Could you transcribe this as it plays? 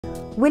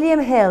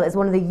WilliamHill is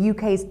one of the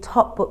UK's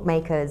top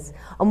bookmakers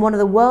and one of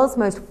the world's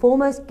most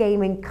foremost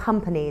gaming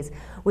companies,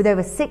 with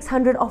over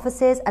 600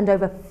 offices and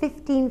over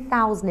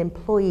 15,000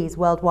 employees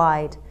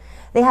worldwide.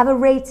 They have a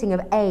rating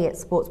of A at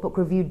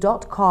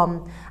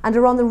sportsbookreview.com and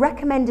are on the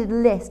recommended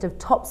list of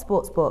top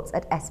sportsbooks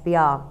at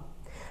SBR.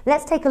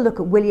 Let's take a look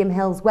at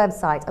WilliamHill's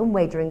website and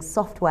wagering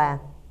software.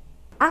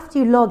 After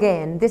you log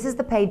in, this is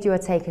the page you are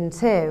taken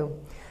to.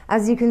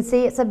 As you can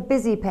see, it's a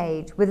busy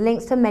page with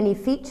links to many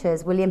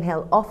features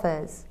WilliamHill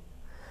offers.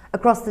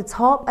 Across the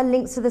top are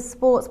links to the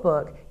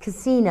sportsbook,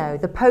 casino,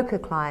 the poker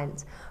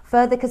client,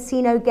 further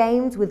casino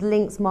games with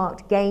links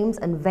marked Games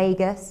and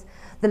Vegas,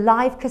 the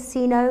live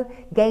casino,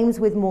 games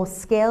with more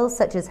skills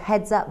such as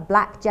heads-up,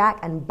 blackjack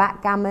and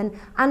backgammon,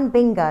 and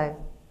bingo.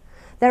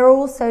 There are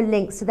also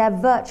links to their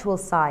virtual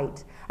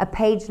site, a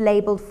page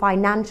labelled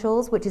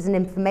Financials, which is an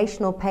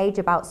informational page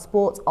about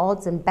sports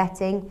odds and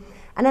betting,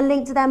 and a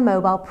link to their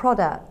mobile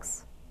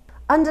products.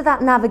 Under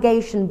that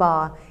navigation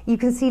bar, you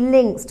can see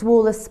links to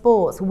all the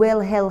sports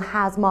WillHill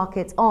has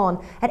markets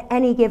on at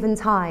any given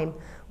time,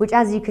 which,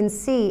 as you can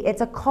see,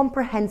 it's a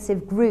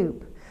comprehensive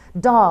group.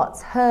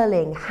 Darts,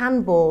 hurling,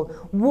 handball,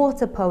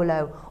 water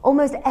polo,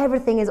 almost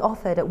everything is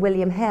offered at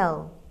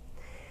WilliamHill.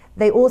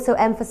 They also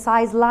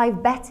emphasise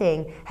live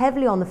betting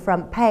heavily on the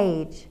front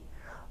page.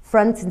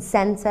 Front and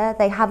centre,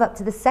 they have up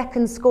to the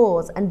second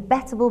scores and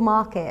bettable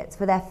markets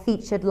for their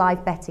featured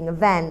live betting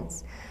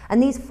events.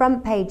 And these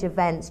front page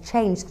events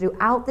change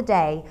throughout the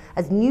day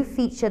as new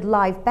featured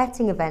live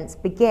betting events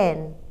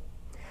begin.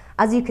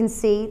 As you can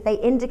see, they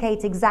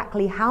indicate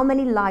exactly how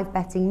many live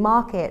betting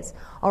markets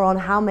are on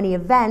how many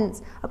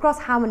events across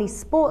how many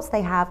sports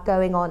they have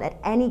going on at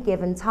any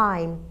given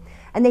time.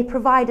 And they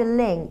provide a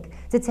link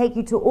to take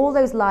you to all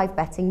those live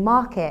betting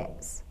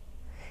markets.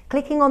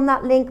 Clicking on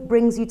that link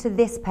brings you to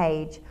this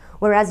page,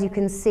 where, as you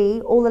can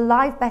see, all the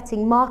live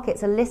betting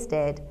markets are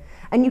listed,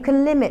 and you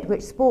can limit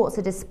which sports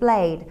are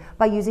displayed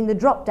by using the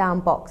drop-down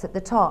box at the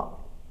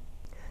top.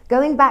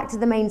 Going back to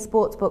the main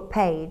sportsbook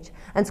page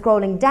and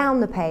scrolling down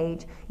the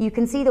page, you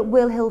can see that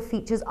WillHill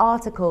features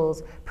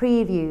articles,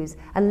 previews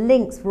and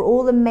links for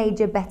all the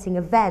major betting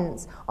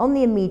events on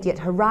the immediate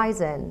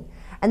horizon.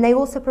 And they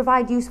also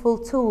provide useful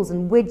tools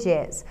and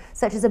widgets,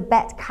 such as a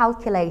bet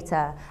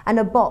calculator and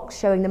a box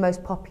showing the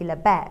most popular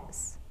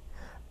bets.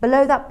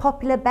 Below that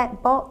popular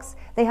bet box,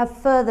 they have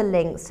further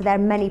links to their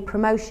many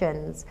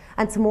promotions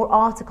and to more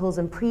articles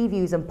and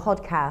previews and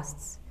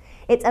podcasts.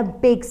 It's a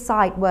big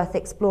site worth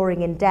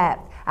exploring in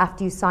depth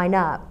after you sign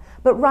up,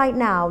 but right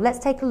now let's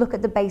take a look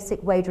at the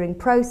basic wagering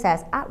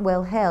process at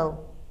WillHill.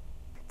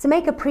 To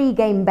make a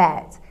pre-game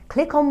bet,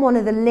 click on one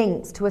of the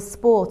links to a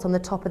sport on the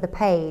top of the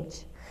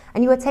page,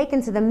 and you are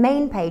taken to the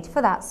main page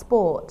for that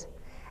sport.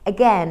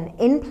 Again,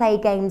 in-play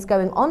games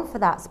going on for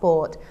that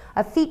sport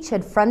are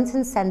featured front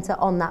and centre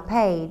on that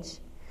page.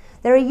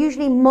 There are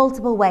usually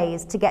multiple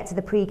ways to get to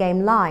the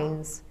pre-game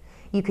lines.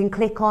 You can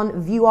click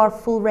on View Our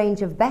Full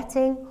Range of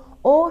Betting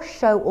or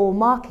Show All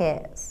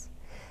Markets.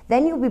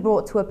 Then you'll be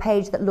brought to a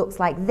page that looks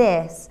like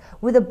this,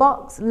 with a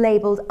box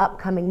labelled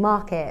Upcoming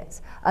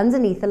Markets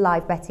underneath the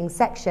live betting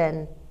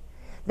section.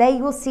 There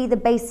you will see the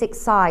basic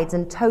sides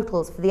and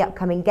totals for the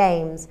upcoming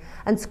games,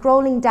 and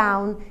scrolling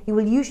down you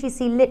will usually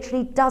see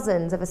literally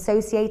dozens of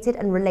associated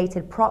and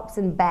related props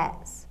and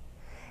bets.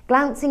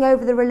 Glancing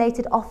over the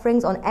related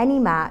offerings on any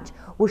match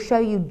will show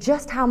you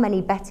just how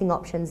many betting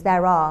options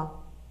there are.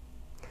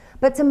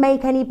 But to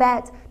make any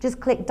bet,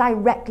 just click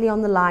directly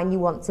on the line you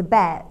want to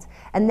bet,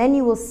 and then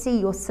you will see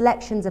your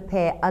selections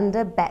appear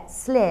under Bet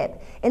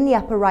Slip in the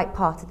upper right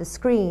part of the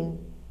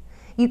screen.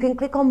 You can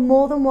click on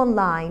more than one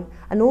line,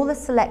 and all the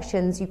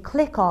selections you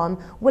click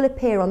on will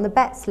appear on the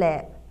bet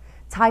slip.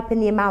 Type in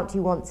the amount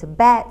you want to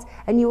bet,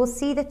 and you will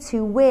see the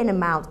to-win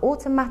amount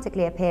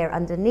automatically appear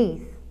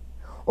underneath.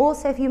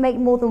 Also, if you make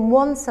more than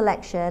one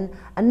selection,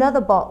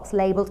 another box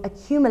labelled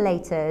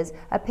Accumulators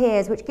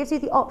appears, which gives you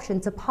the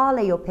option to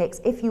parlay your picks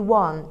if you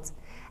want.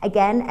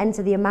 Again,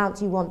 enter the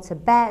amount you want to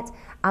bet,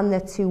 and the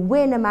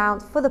to-win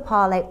amount for the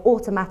parlay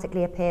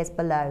automatically appears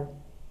below.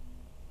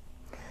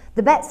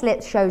 The bet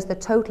slip shows the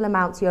total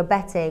amounts you are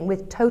betting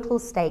with total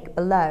stake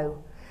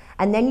below.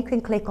 And then you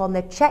can click on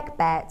the check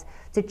bet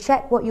to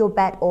check what your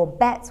bet or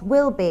bets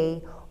will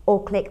be,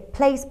 or click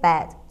place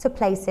bet to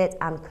place it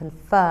and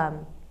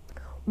confirm.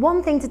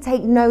 One thing to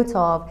take note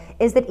of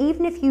is that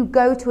even if you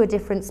go to a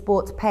different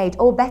sports page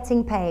or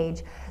betting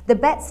page, the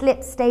bet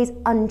slip stays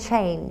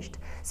unchanged,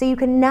 so you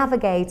can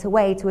navigate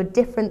away to a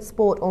different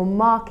sport or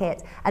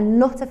market and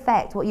not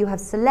affect what you have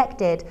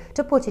selected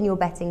to put in your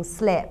betting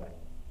slip.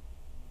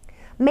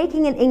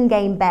 Making an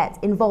in-game bet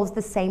involves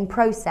the same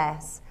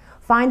process.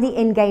 Find the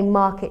in-game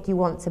market you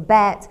want to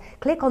bet,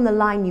 click on the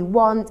line you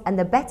want, and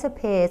the bet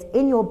appears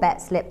in your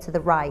bet slip to the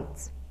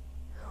right.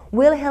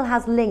 WillHill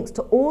has links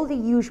to all the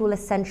usual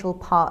essential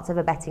parts of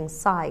a betting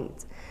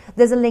site.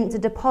 There's a link to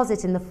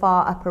deposit in the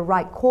far upper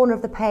right corner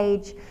of the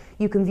page.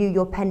 You can view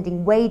your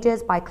pending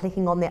wagers by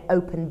clicking on the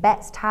Open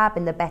Bets tab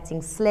in the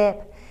betting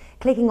slip.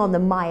 Clicking on the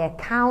My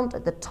Account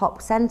at the top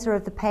centre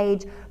of the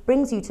page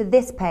brings you to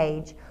this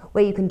page,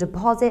 where you can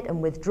deposit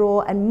and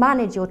withdraw and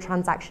manage your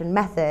transaction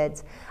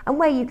methods, and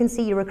where you can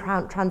see your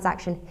account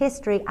transaction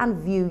history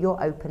and view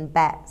your open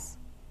bets.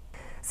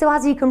 So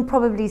as you can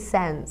probably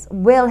sense,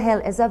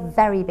 WillHill is a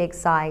very big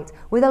site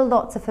with a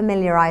lot to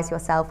familiarise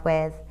yourself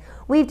with.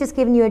 We've just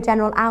given you a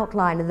general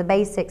outline of the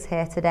basics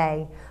here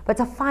today, but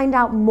to find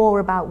out more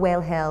about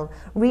WillHill,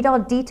 read our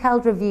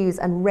detailed reviews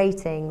and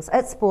ratings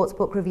at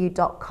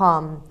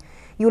sportsbookreview.com.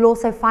 You'll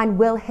also find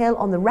WillHill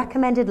on the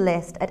recommended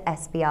list at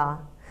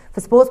SBR.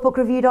 For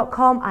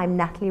sportsbookreview.com, I'm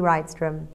Natalie Rydstrom.